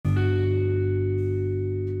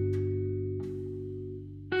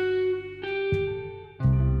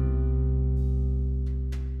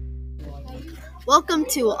Welcome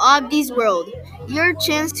to Abdi's World, your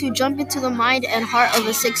chance to jump into the mind and heart of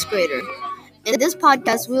a sixth grader. In this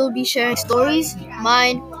podcast, we will be sharing stories,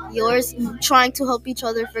 mine, yours, trying to help each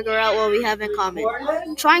other figure out what we have in common,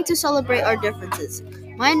 trying to celebrate our differences.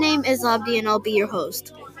 My name is Abdi and I'll be your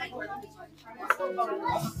host.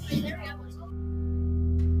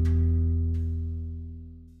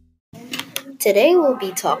 Today, we'll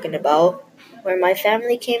be talking about where my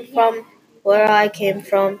family came from, where I came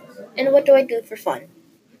from, and what do I do for fun.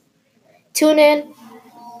 Tune in.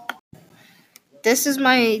 This is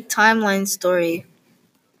my timeline story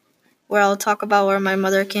where I'll talk about where my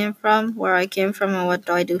mother came from, where I came from, and what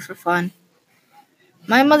do I do for fun.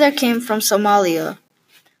 My mother came from Somalia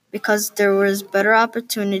because there was better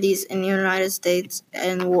opportunities in the United States,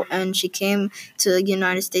 and she came to the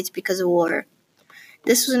United States because of war.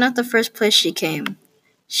 This was not the first place she came.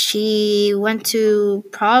 She went to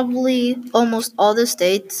probably almost all the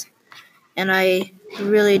states, and I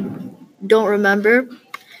really don't remember.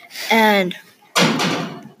 And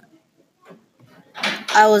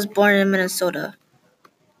I was born in Minnesota.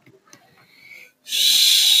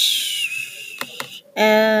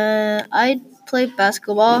 And I play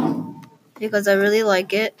basketball because I really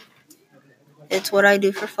like it. It's what I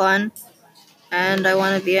do for fun, and I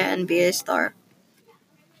want to be an NBA star.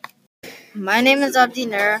 My name is Abdi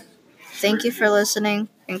Nair. Thank you for listening,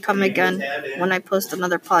 and come again when I post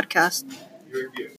another podcast.